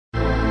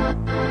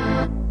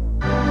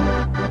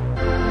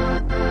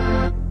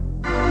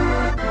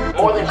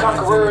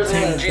conquerors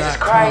in Jesus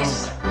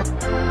Christ,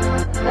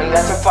 and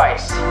that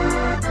suffice.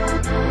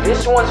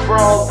 This one's for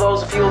all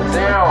those who feel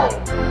down.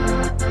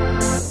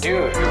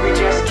 Dude, we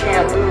just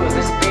can't lose.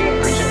 This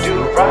beat Preacher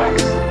Dude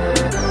rocks.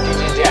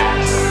 DJ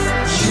Dax.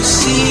 You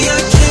see, I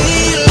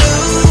can't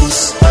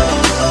lose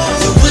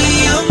the way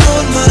I'm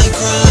on my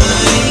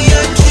grind.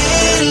 I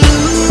can't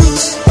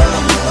lose.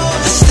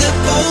 I step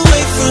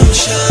away from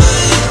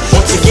shine.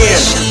 Once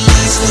again,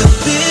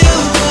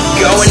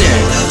 going in.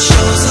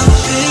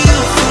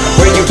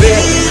 Where you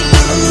been?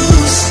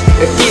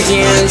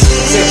 Ephesians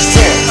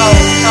 6:10.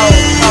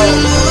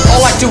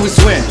 All I do is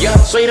win.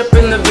 Straight up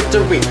in the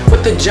victory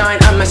with the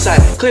giant on my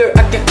side. Clear,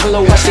 I can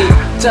hello, I see.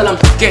 Tell them,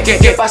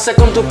 get pasa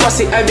con tu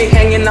posse. I be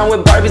hanging out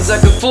with Barbies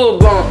like a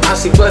full-blown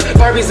Aussie. But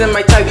Barbie's in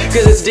my type,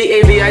 cause it's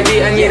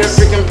D-A-V-I-D. I need a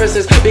freaking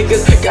princess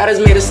because God has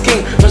made us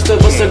king. Most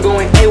of us are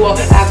going AWOL,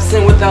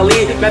 absent without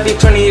lead. Matthew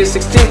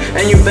 20:16,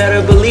 and you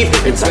better believe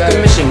it's our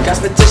commission. God's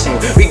petition,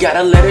 we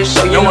gotta let it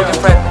show. No one can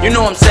fret, you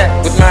know I'm set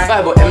with my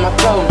Bible and my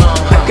phone.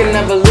 I can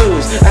never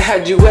lose, I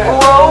had you at.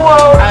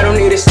 I don't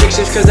need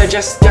restrictions cause I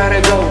just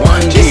gotta go.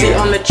 JC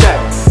on the track,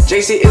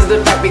 JC is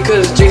the fact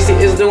because JC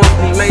is the one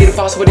who made it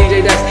possible.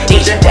 DJ Dax,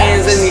 put your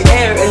hands in the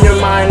air and your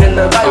mind in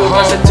the Bible.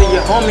 Pass it to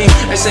your homie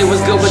and say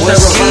what's good with the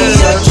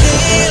revival.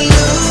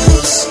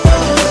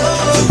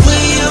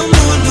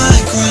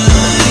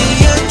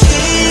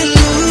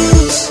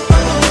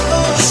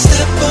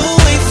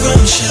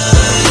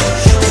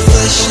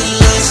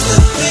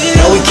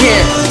 No, we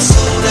can't.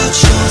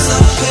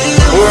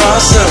 We're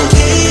awesome.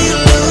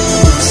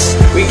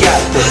 We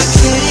got this.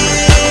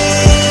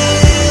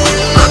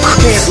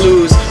 Can't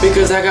lose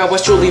because I got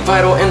what's truly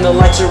vital and the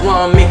lights are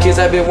on me cause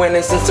I've been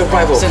winning since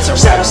arrival.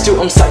 Shoutouts to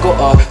Psycho,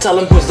 tell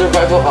him who's the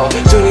rival,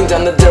 tuning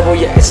down the devil,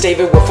 yeah, it's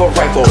David with a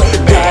rifle.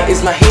 God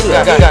is my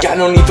healer, got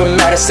no need for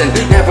medicine.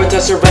 Never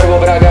touched a red wall,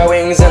 but I got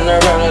wings and they're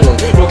running.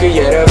 Rookie,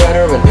 yeah, a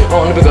veteran,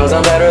 only because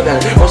I'm better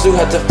than most who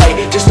had to fight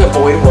just to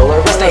avoid well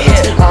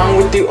irrelevant. I'm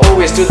with you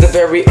always to the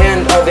very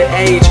end of the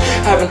age.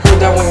 Haven't heard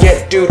that one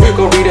yet, dude,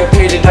 go read a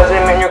page. It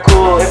doesn't mean you're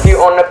cool if you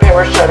own a pair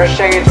of shutter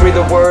shades. Read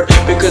the word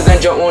because then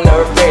joke will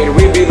never fade.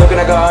 We be looking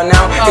at God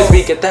now, cause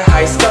we get the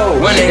high score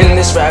in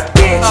this rap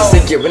game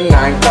since the year of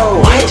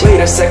 9-0.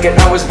 Wait a second,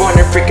 I was born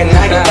in freaking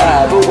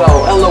 95. But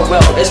well, LOL,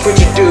 that's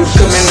Preacher Dude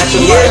coming at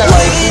your life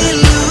like.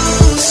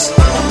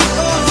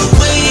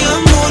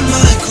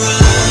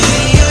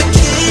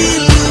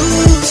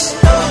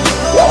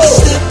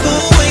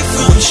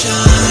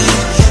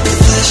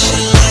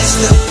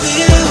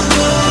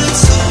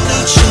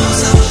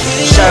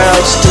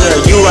 Shoutouts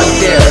to you right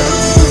there.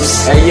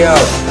 Hey yo.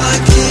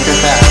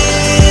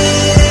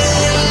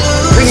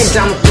 Bring it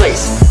down the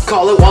place.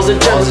 Call it walls of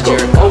Jericho.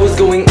 Always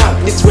going up,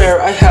 you swear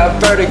I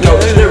have vertigo.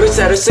 Lyrics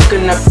that are sick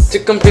enough to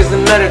confuse the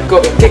medical.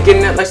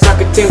 Kicking it like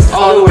soccer teams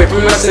all the way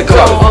from Mexico.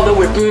 All the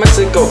way from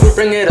Mexico.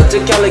 Bring it up to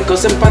Calico.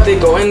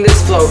 Simpatico in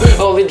this flow.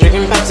 Only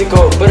drinking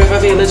PepsiCo. But if I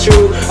feel it's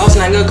true, I'll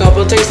snag a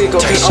couple tasty go.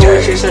 Can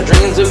always chase our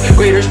dreams of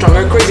greater,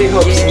 stronger, crazy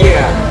hopes.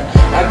 Yeah.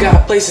 I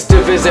got places to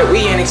visit,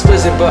 we ain't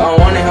explicit, but I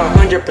want it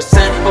 100%.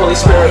 Holy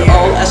Spirit,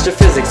 all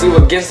astrophysics, you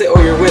against it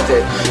or you're with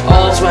it.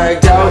 All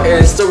swagged out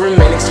and still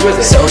remain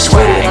exquisite. So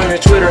swag on your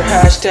Twitter,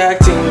 hashtag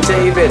Team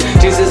David.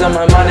 Jesus on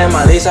my mind and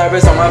Miley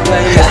Cyrus on my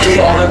playlist.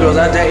 To all the girls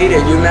I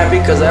dated, you mad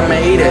because I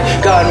made it.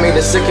 God made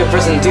a sicker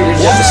person, dude,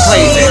 just to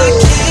play it.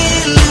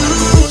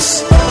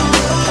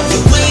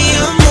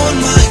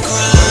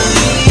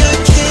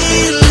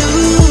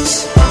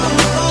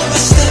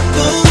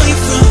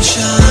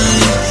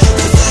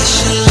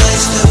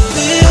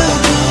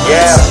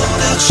 Yeah,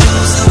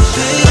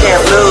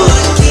 can't lose.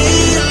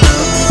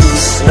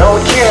 No,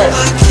 we can't.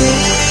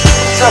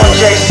 Tell him,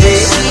 JC.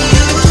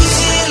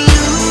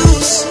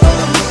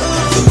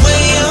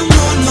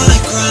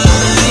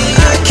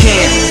 I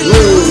can't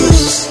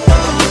lose.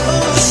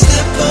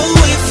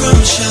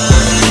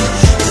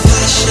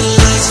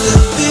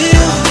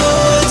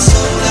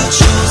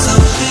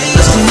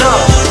 Listen up.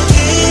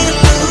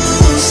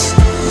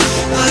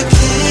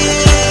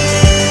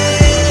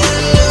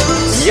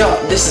 Yo,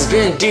 this has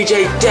been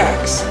DJ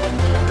Dax.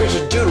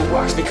 Preacher Dude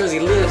walks because he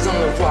lives on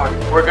the rock.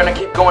 We're gonna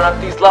keep going up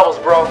these levels,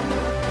 bro.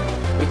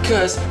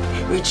 Because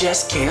we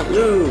just can't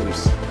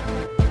lose.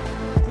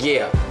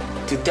 Yeah,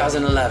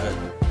 2011.